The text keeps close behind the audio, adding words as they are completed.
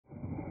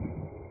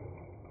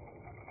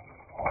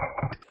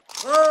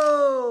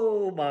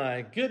Oh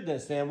my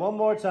goodness, and one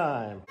more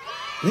time.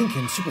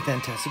 Lincoln Super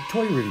Fantastic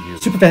Toy Review.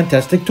 Super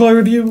Fantastic Toy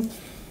Review.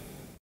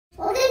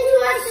 Welcome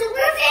to our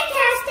Super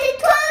Fantastic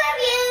Toy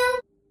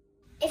Review.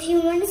 If you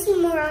want to see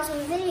more awesome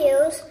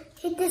videos,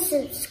 hit the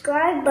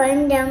subscribe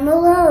button down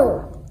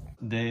below.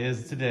 Day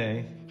is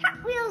today.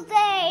 Hot Wheels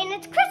Day, and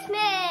it's Christmas.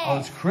 Oh,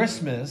 it's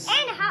Christmas.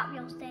 And a Hot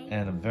Wheels Day.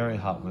 And a very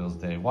Hot Wheels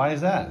Day. Why is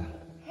that?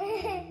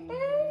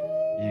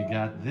 You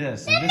got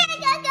this. The Mega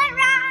Garage.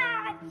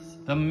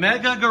 The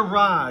Mega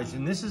Garage.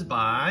 And this is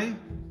by?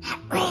 Hot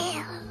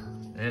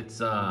Wheels. It's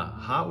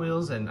Hot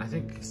Wheels, and I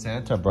think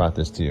Santa brought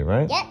this to you,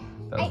 right? Yep.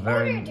 I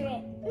ordered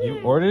it.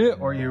 You ordered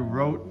it, or you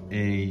wrote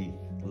a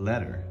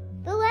letter?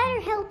 The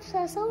letter helps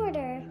us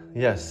order.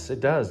 Yes, it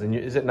does. And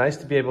is it nice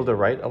to be able to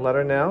write a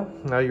letter now?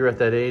 Now you're at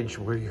that age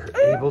where you're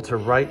able to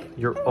write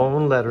your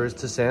own letters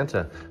to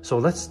Santa. So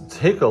let's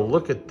take a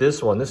look at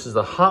this one. This is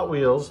the Hot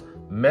Wheels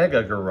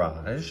Mega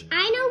Garage.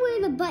 I know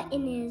where the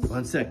button is.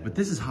 One sec, but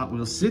this is Hot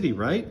Wheels City,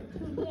 right?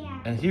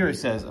 Yeah. And here it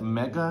says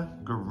Mega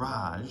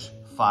Garage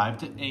 5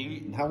 to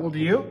 8. And how old are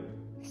you?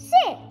 6.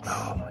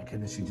 Oh my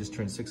goodness, you just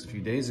turned 6 a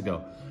few days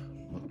ago.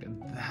 Look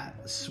at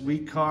that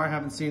sweet car.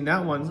 Haven't seen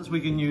that one. So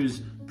we can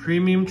use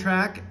premium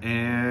track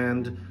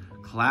and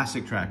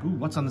classic track. Ooh,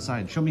 what's on the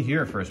side? Show me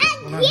here first.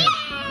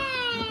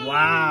 Yeah!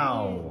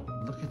 Wow.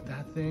 Look at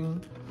that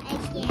thing.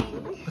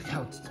 Again. Look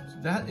how,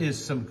 that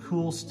is some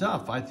cool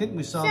stuff. I think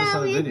we saw this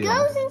on a video. So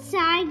it goes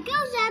inside,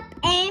 goes up,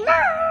 and...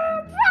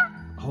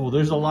 Oh,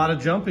 there's a lot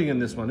of jumping in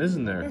this one,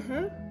 isn't there?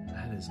 Mm-hmm.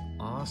 That is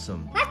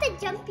awesome. Not the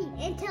jumping.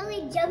 Until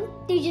they jump,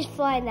 they just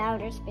fly in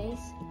outer space.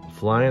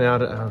 Flying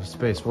out of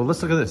space. Well,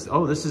 let's look at this.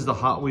 Oh, this is the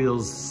Hot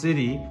Wheels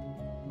City.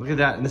 Look at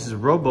that. And this is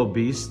Robo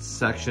Beast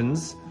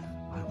sections.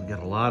 Wow, we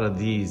got a lot of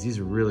these. These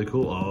are really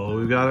cool. Oh,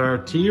 we got our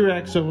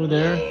T-Rex over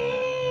there.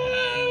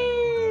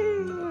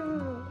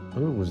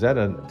 Ooh, was that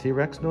a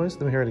T-Rex noise?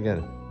 Let me hear it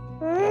again.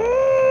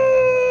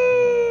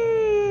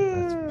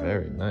 That's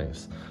very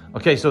nice.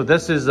 Okay, so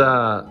this is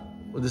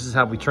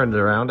how we turned it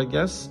around, I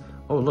guess.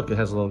 Oh, look, it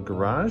has a little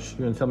garage.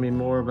 You want to tell me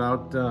more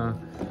about,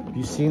 have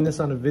you seen this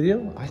on a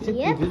video? I think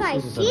Yep, we did.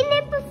 I've seen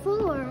it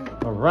before.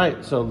 All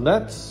right, so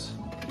let's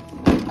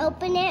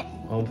Open it.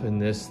 open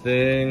this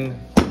thing.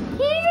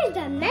 Here's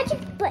the magic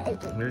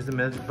button. Here's the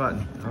magic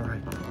button. All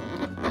right.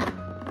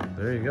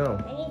 There you go.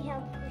 I need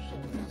help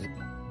pushing.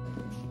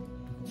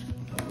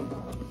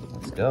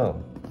 Let's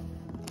go.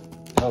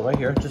 Oh, right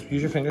here. Just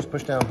use your fingers.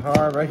 Push down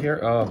hard right here.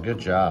 Oh, good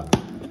job.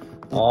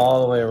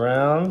 All the way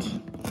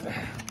around.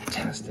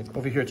 Fantastic.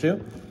 Over here,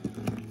 too.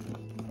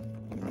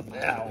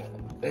 Ow.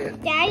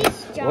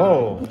 Daddy's job.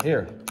 Whoa.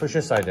 Here. Push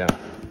this side down.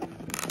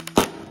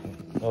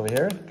 Over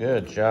here.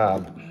 Good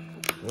job.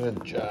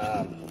 Good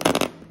job.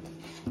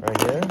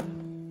 Right here.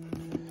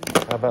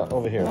 How about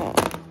over here?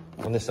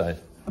 On this side.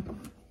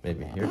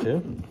 Maybe here,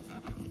 too.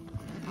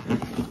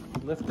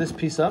 Lift this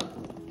piece up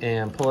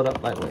and pull it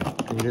up lightly.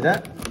 Can you do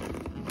that?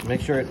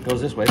 Make sure it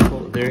goes this way.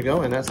 Pull, there you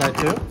go. And that side,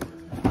 too.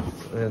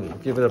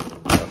 And give it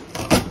a...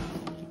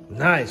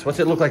 Nice. What's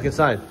it look like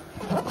inside?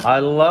 I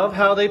love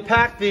how they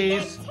pack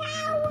these.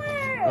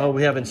 Oh,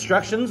 we have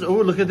instructions. Oh,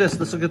 look at this.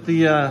 Let's look at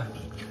the,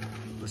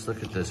 let's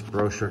look at this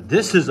brochure.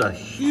 This is a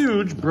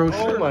huge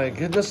brochure. Oh my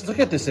goodness. Look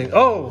at this thing.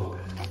 Oh,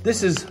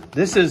 this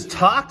is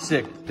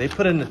toxic. They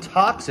put in the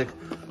toxic.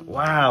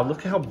 Wow,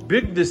 look how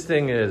big this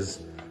thing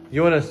is.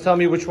 You want to tell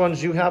me which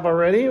ones you have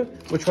already?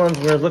 Which ones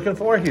we're looking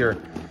for here?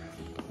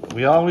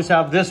 We always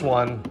have this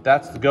one.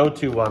 That's the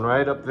go-to one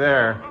right up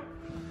there.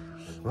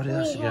 What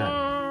else you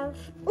got?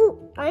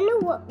 Ooh, I know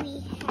what we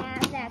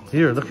have. That's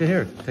Here, look at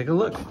here. Take a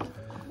look.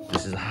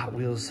 This is Hot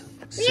Wheels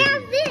City. We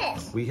have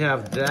this. We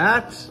have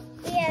that.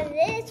 We have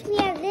this. We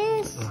have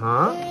this.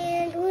 Uh-huh.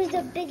 And who's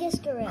the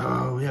biggest gorilla?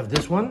 Oh, we have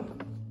this one.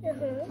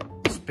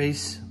 Uh-huh.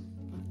 Space.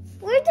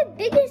 Where's the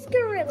biggest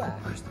gorilla?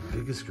 Where's the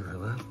biggest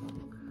gorilla?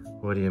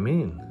 What do you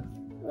mean?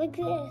 Like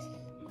this.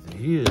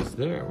 He is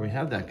there. We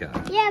have that guy.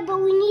 Yeah,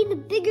 but we need the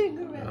bigger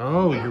gorilla.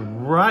 Oh, you're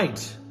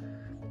right.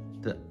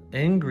 The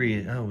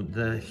angry,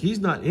 he's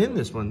not in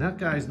this one. That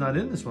guy's not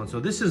in this one. So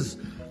this is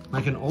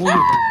like an older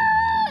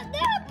version.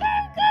 The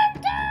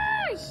Burger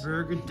Dash!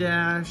 Burger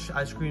Dash,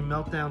 Ice Cream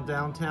Meltdown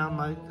Downtown,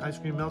 Ice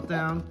Cream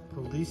Meltdown,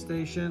 Police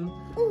Station.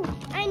 Ooh,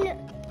 I know.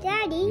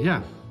 Daddy?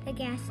 Yeah. A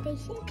gas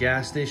station?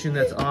 Gas Station,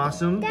 that's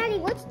awesome. Daddy,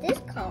 what's this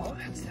called?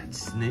 That's that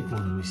snake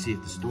one we see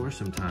at the store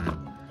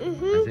sometime.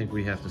 Mm-hmm. I think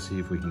we have to see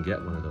if we can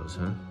get one of those,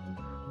 huh?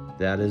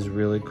 That is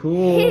really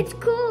cool. It's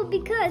cool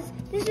because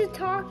this is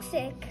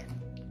toxic.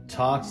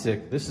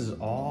 Toxic. This is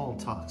all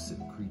toxic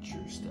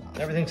creature stuff.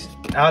 Everything's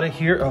out of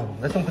here. Oh,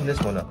 let's open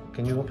this one up.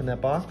 Can you open that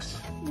box?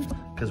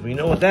 Because we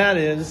know what that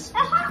is. A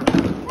Hot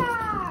Wheels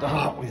car. The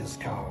Hot Wheels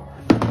car.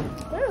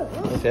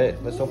 Ooh, Okay,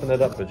 let's open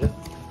that up, would you?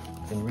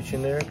 Can you reach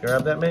in there,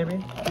 grab that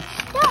maybe?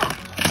 stop.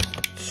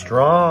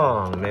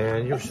 Strong,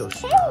 man. You're so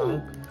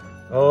strong.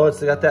 Oh,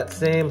 it's got that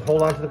same,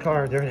 hold on to the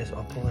car. There it is.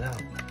 I'll pull it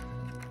out.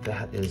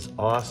 That is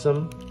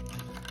awesome.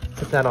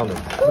 Put that on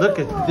there. Look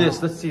at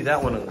this. Let's see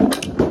that one.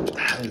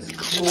 That is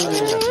cool.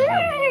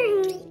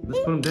 Let's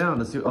put them down.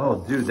 Let's see.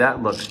 Oh, dude,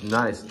 that looks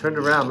nice. Turn it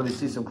around. Let me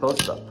see some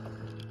close up.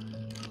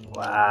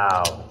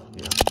 Wow.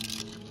 Yeah.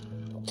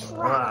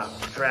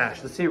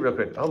 Trash. Let's see it real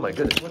quick. Oh my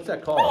goodness, what's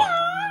that called?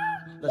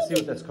 Let's see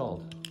what that's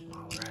called.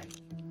 All right.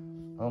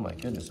 Oh my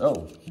goodness.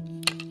 Oh,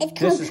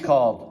 this is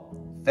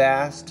called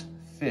Fast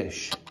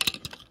Fish.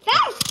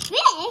 Fast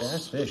fish?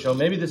 Fast Fish. Oh,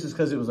 maybe this is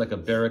because it was like a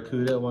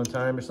barracuda at one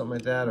time or something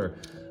like that, or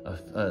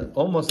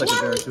almost like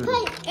a barracuda.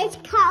 It's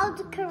called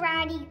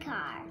Karate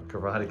Car.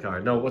 Karate car.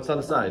 No, what's on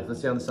the side?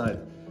 Let's see on the side.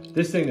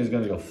 This thing is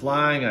going to go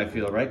flying, I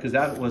feel, right? Because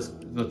that was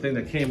the thing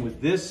that came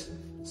with this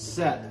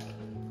set.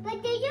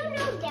 But did you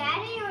know,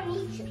 Daddy, on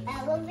each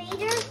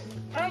elevator,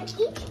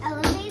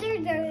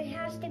 there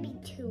has to be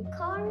 2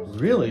 cars?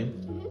 Really?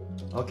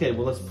 Mm-hmm. Okay,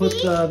 well, let's put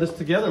this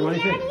together. See, What do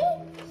you Daddy?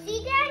 think?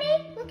 See,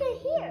 Daddy? Look at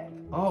here.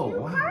 Oh, 2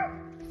 wow.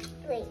 car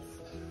place.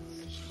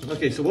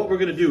 Okay, so what we're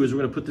going to do is we're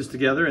going to put this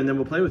together and then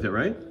we'll play with it,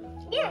 right?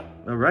 Yeah.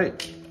 All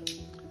right.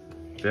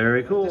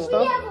 Very cool.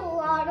 We have a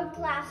lot of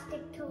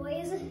plastic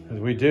toys.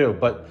 We do,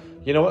 but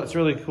you know what's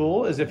really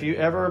cool is if you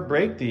ever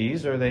break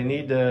these or they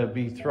need to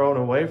be thrown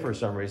away for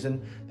some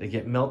reason, they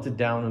get melted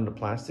down into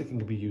plastic and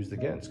can be used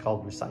again. It's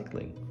called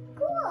recycling.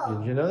 Cool.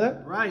 Did you know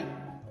that? Right.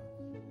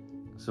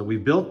 So we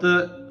built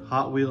the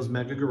Hot Wheels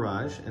Mega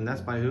Garage, and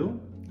that's by who?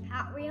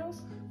 Hot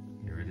Wheels.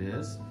 Here it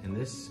is, and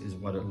this is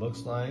what it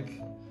looks like.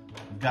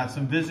 We've got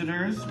some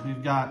visitors.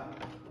 We've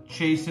got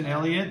Chase and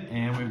Elliot,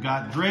 and we've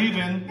got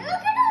Draven. Look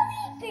at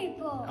all these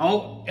people.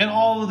 Oh, and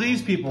all of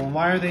these people.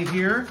 Why are they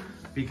here?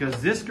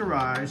 Because this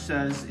garage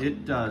says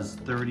it does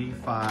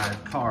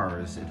 35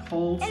 cars. It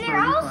holds 35. And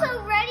they're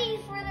also ready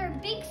for their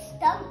big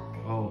stunt.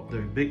 Oh,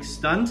 they're big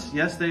stunts?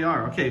 Yes, they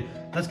are. Okay,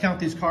 let's count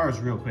these cars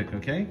real quick,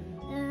 okay?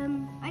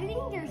 I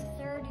think there's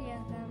 30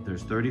 of them.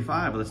 There's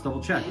 35. Let's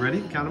double check.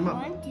 Ready? Count them up.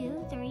 1,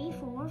 2, 3,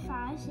 4,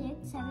 5, 6, 7,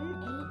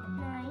 8,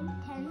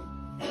 9, 10,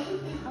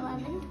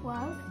 11,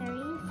 12,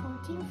 13,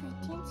 14,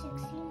 15,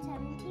 16,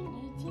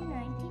 17, 18,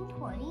 19,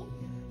 20,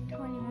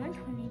 21,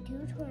 22,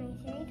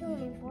 23,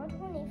 24,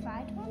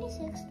 25,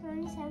 26,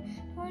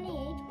 27, 28,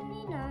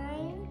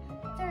 29,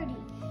 30,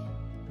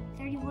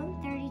 31,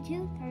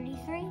 32,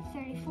 33,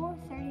 34,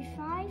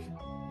 35.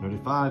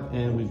 35,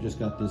 and we've just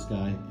got this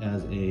guy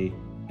as a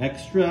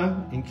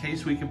extra in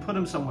case we can put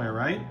him somewhere,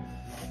 right?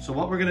 So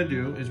what we're gonna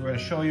do is we're gonna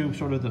show you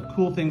sort of the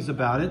cool things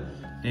about it.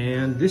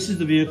 And this is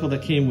the vehicle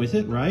that came with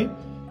it, right?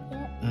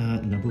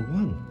 Yep. Number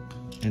 1.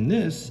 And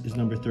this is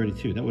number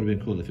 32. That would have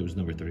been cool if it was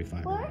number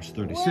 35 or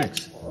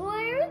 36.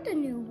 Where are the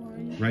new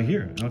ones? Right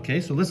here.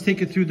 Okay, so let's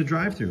take it through the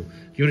drive-thru.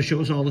 You want to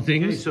show us all the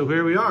things? Okay, so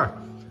here we are.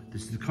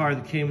 This is the car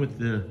that came with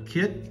the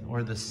kit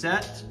or the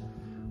set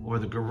or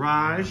the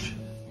garage.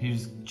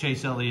 Here's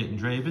Chase, Elliot, and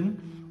Draven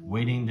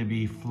waiting to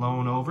be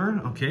flown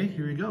over. Okay,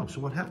 here we go. So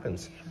what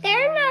happens?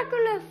 They're not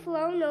gonna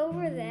flown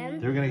over them.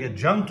 They're gonna get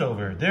jumped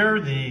over.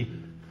 They're the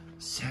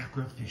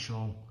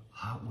sacrificial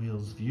Hot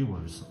Wheels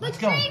viewers. Let's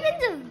go.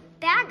 Draven's a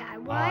bad guy.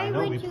 Why no,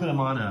 would we you? put him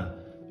on a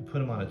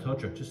tow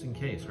truck just in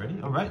case. Ready?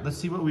 All right, let's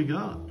see what we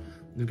got.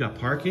 We've got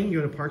parking. You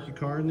want to park your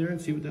car in there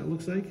and see what that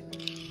looks like?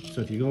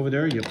 So if you go over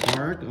there, you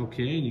park,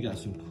 okay, and you got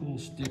some cool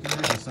stickers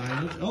and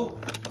signage. Oh,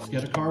 let's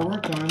get a car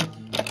worked on.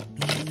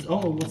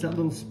 Oh, what's that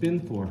little spin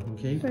for?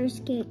 Okay.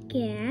 First get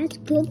gas.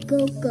 Go,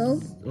 go, go.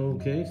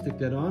 Okay, stick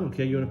that on.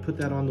 Okay, you want to put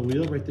that on the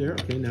wheel right there.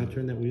 Okay, now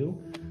turn that wheel.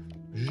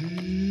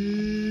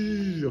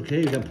 Okay,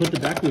 you got to put the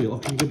back wheel.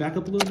 Okay, you go back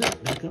up a little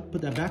bit. Back up,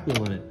 put that back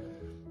wheel on it.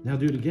 Now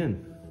do it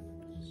again.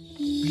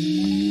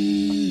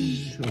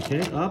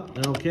 Okay, up.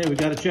 Okay, we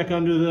got to check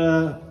under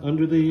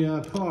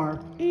the car.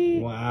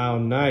 Wow,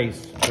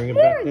 nice. Bring it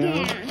back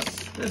down.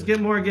 Gas. Let's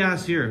get more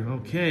gas here.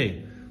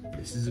 Okay,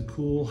 this is a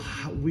cool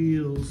Hot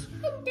Wheels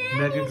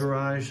Mega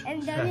Garage.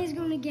 And then he's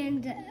gonna get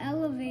in the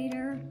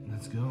elevator.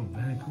 Let's go.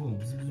 Very cool.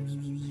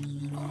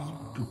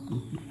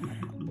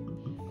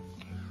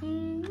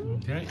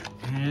 Okay,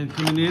 and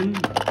coming in,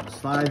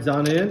 slides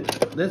on in.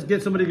 Let's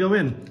get somebody to go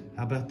in.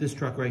 How about this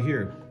truck right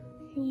here?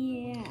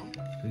 Yeah.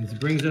 It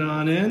brings it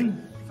on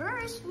in.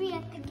 First, we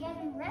have to get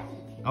him ready.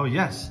 Oh,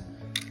 yes.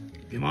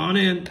 Come on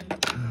in.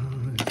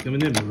 It's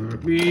coming in.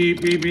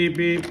 Beep, beep, beep,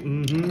 beep.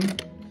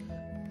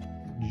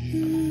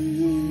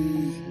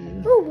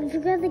 Oh, we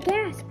forgot the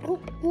gas. Oh,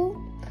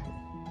 oh.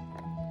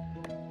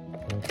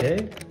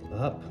 Okay,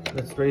 up.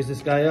 Let's raise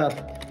this guy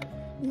up.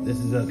 This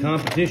is a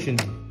competition.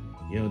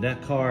 You know,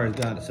 that car has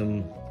got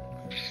some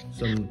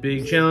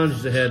big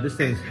challenges ahead. This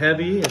thing's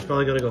heavy. It's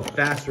probably gonna go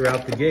faster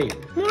out the gate.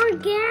 More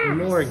gas.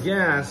 More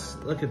gas.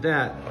 Look at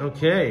that.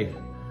 Okay.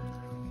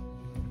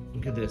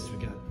 Look at this. We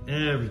got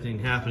everything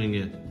happening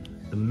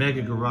at the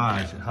Mega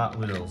Garage at Hot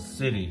Wheels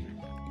City.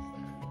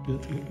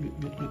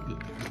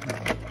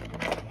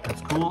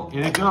 That's cool. In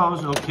it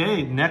goes.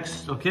 Okay,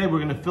 next. Okay, we're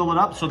gonna fill it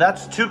up. So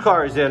that's 2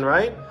 cars in,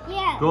 right?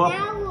 Yeah, Go up.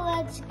 now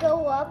let's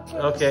go up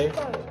to Okay, the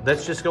start.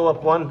 let's just go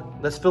up one.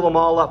 Let's fill them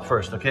all up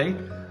first, okay?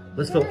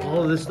 Let's fill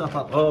all of this stuff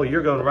up. Oh,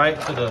 you're going right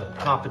to the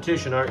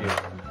competition, aren't you?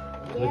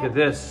 Yeah. Look at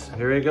this.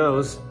 Here he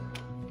goes.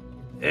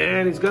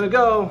 And he's gonna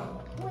go.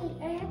 Wait,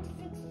 I have to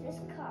fix this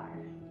car.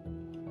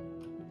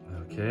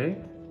 Okay,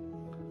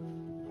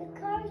 The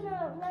car's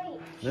not right.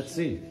 let's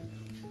see.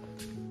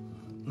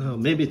 No,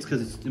 maybe it's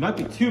because it might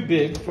be too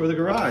big for the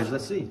garage.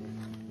 Let's see.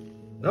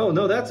 Oh,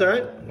 no, that's all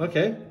right.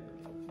 Okay.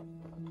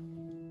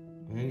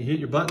 And you hit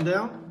your button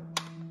down.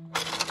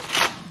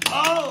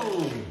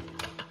 Oh!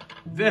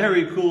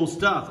 Very cool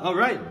stuff. All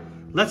right.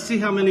 Let's see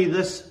how many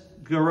this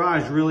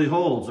garage really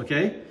holds,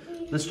 okay?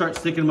 Let's start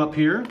sticking them up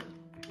here.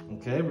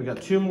 Okay, we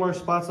got 2 more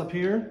spots up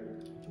here.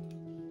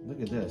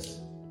 Look at this.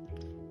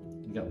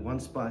 You got 1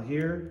 spot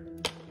here.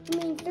 I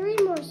mean, 3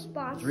 more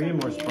spots. 3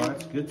 more here.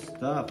 spots. Good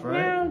stuff,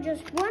 right? Now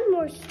just 1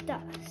 more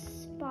spot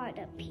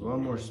up here.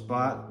 1 more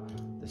spot.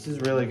 This is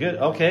really good.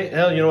 Okay,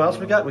 you know what else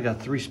we got? We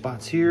got 3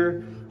 spots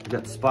here. We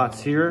got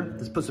spots here.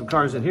 Let's put some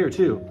cars in here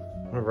too.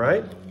 All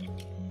right.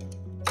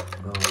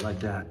 Oh, I like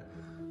that.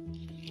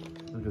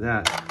 Look at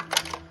that.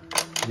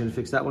 You gonna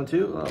fix that one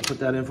too? I'll put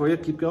that in for you.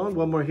 Keep going.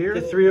 1 more here.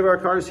 Get 3 of our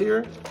cars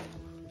here.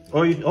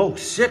 Oh,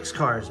 6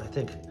 cars, I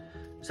think.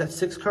 Is that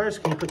 6 cars?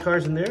 Can you put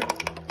cars in there?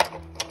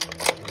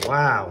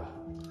 Wow.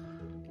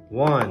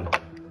 1,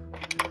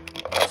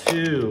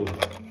 2.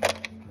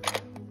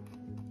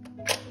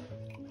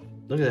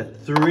 Look at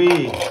that,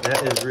 3.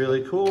 That is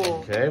really cool.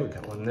 Okay, we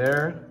got 1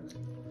 there.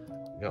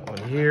 We got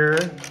 1 here.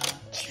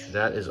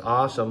 That is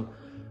awesome.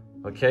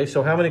 Okay,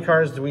 so how many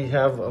cars do we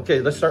have? Okay,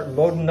 let's start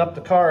loading up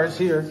the cars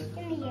here.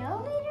 In the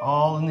elevator?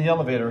 All in the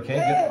elevator, okay?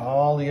 Get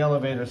all the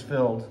elevators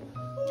filled.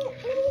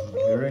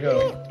 Here we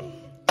go.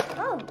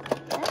 Oh,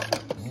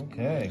 that's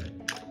Okay.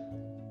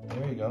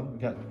 There you go. We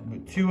got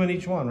 2 in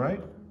each one,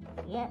 right?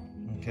 yeah.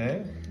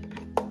 Okay.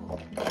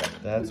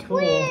 That's cool.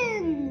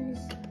 Twins!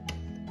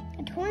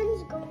 The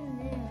twins go in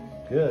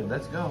there. Good,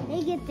 let's go.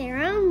 They get their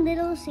own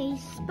little safe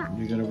spot.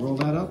 You're gonna roll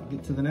that up,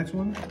 get to the next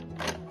one.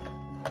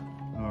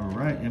 All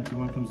right, empty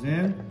one comes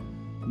in.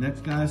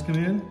 Next guys come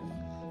in.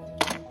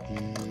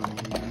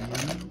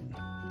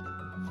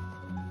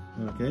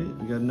 Okay,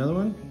 we got another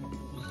one.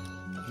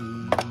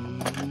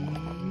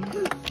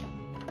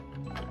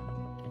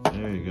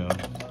 There you go.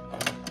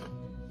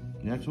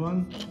 Next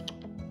one.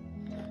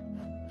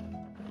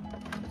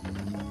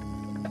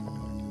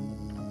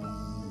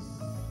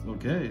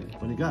 Okay,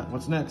 what do you got?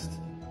 What's next?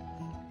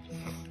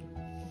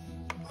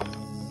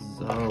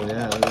 Oh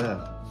yeah, look at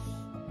that.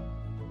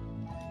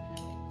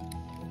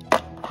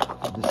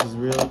 This is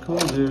really cool,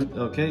 dude.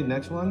 Okay,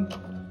 next one.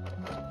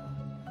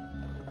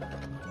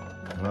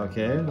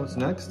 Okay, what's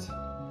next?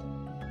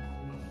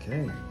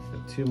 Okay,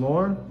 got 2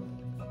 more.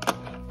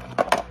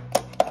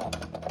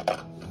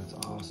 That's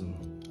awesome.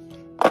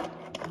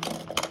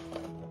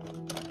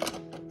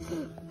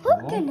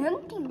 Look, an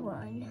empty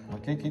one.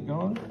 Okay, keep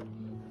going.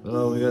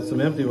 Oh, we got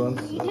some empty ones.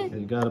 Okay,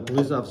 you got a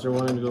police officer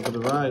wanting to go for the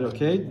ride.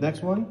 Okay,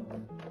 next one.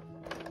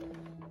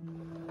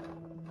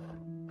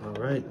 All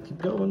right, keep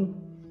going.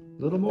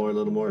 A little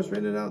more,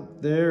 straighten it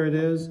out. There it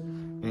is.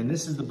 And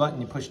this is the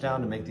button you push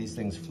down to make these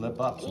things flip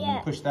up. So when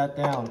you push that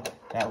down,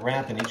 that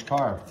ramp in each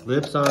car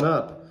flips on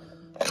up.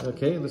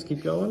 Okay, let's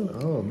keep going.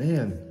 Oh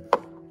man.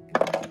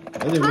 I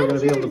think we're gonna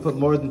be able to put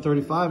more than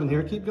 35 in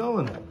here. Keep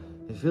going.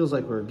 It feels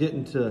like we're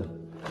getting to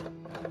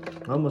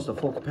almost a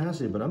full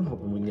capacity, but I'm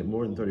hoping we can get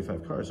more than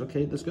 35 cars.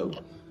 Okay, let's go.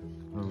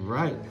 All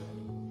right.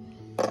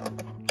 All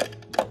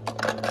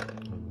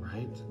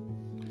right.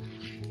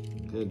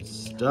 Good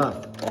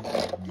stuff.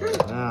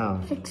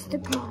 Wow. Fix the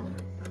car.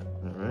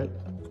 All right.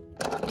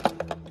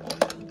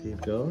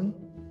 Keep going.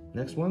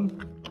 Next one.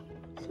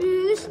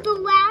 This is the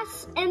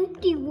last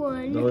empty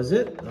one. Oh, is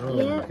it? Oh,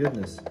 Yeah. my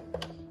goodness.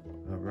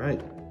 All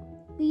right.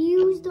 We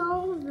used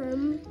all of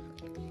them.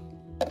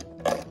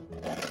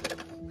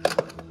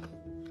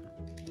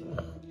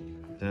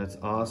 That's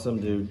awesome,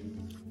 dude.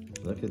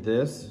 Look at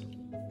this.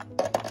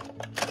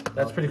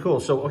 That's pretty cool.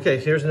 So, okay,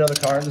 here's another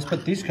car. Let's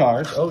put these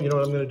cars. Oh, you know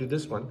what? I'm going to do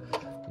this one.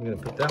 I'm going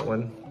to put that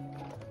one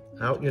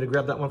out. You're going to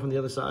grab that one from the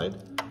other side.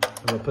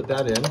 I'm going to put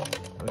that in.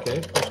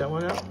 Okay, push that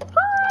one out.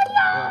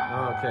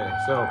 Okay,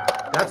 so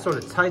that's sort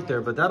of tight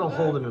there, but that'll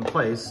hold them in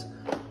place.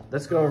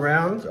 Let's go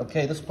around.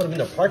 Okay, let's put them in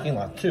the parking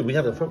lot, too. We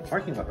have the front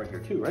parking lot right here,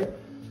 too, right?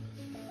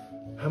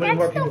 How many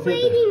more can you That's the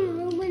fit there? waiting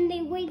room when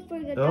they wait for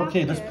the doctor.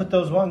 Okay, let's put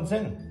those ones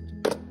in.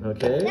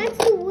 Okay. That's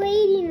the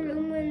waiting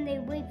room when they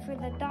wait for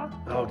the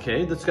doctor.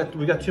 Okay,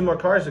 we got 2 more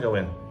cars to go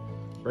in.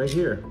 Right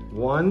here.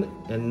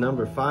 1 and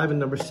number 5 and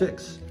number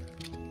 6.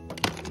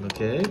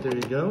 Okay, there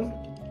you go.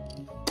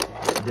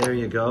 There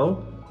you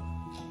go.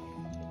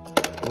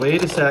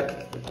 Wait a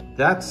sec.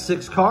 That's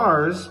 6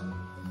 cars.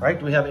 Right?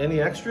 Do we have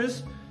any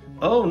extras?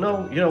 Oh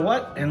no, you know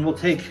what? And we'll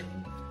take,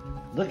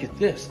 look at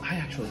this. I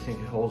actually think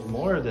it holds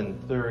more than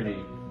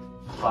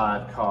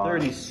 35 cars.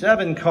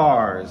 37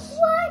 cars.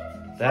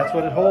 What? That's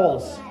what it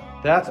holds.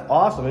 That's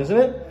awesome, isn't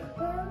it?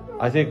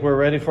 I think we're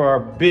ready for our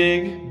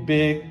big,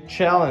 big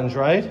challenge,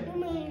 right?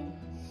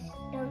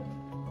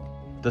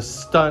 The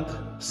stunt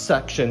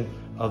section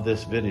of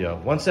this video.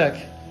 One sec.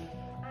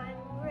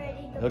 I'm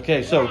ready to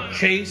Okay, so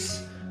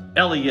Chase,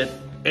 Elliot,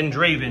 and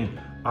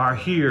Draven are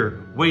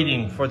here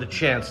waiting for the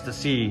chance to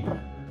see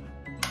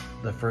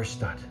the first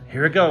stunt.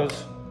 Here it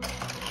goes.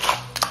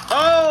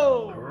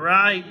 Oh,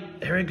 right.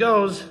 Here it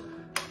goes.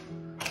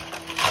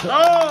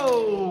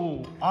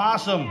 Oh,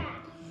 awesome.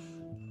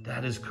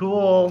 That is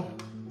cool.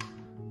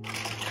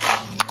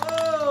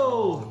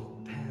 Oh,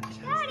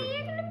 fantastic. Daddy,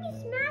 you're gonna be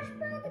smashed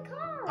by the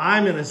car.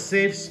 I'm in a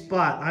safe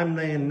spot. I'm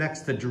laying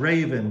next to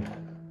Draven.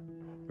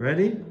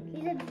 Ready?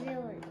 He's a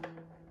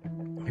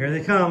villain. Here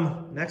they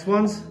come. Next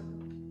ones.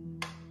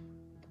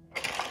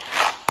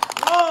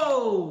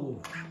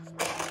 Whoa!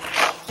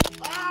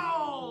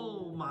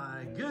 Oh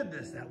my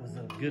goodness, that was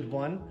a good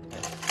one.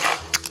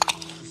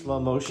 Slow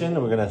motion,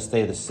 and we're gonna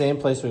stay the same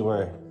place we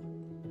were.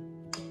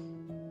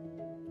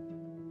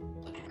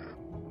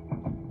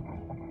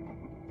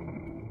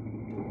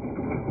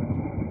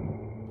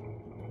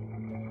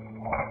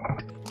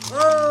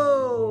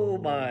 Oh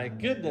my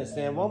goodness,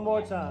 and one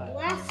more time.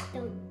 Last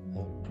one.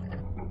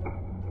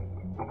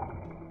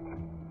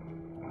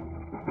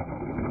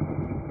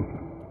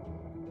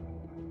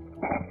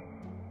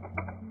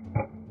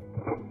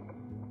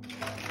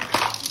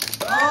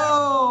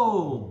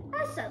 Oh!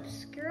 A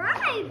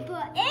subscribe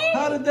button.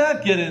 How did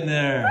that get in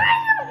there? I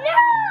don't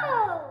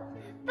know.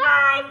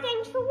 Bye.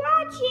 Thanks for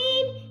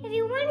watching. If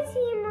you want to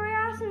see more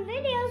awesome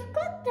videos,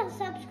 click the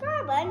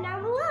subscribe button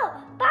down below.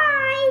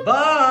 Bye.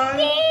 Bye!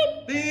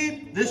 Beep.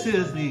 Beep! This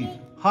is the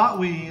Hot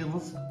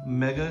Wheels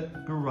Mega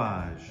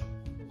Garage.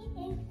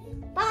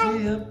 Bye.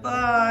 See ya,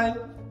 bye!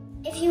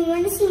 If you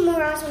want to see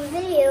more awesome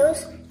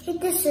videos, hit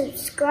the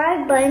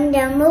subscribe button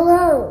down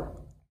below.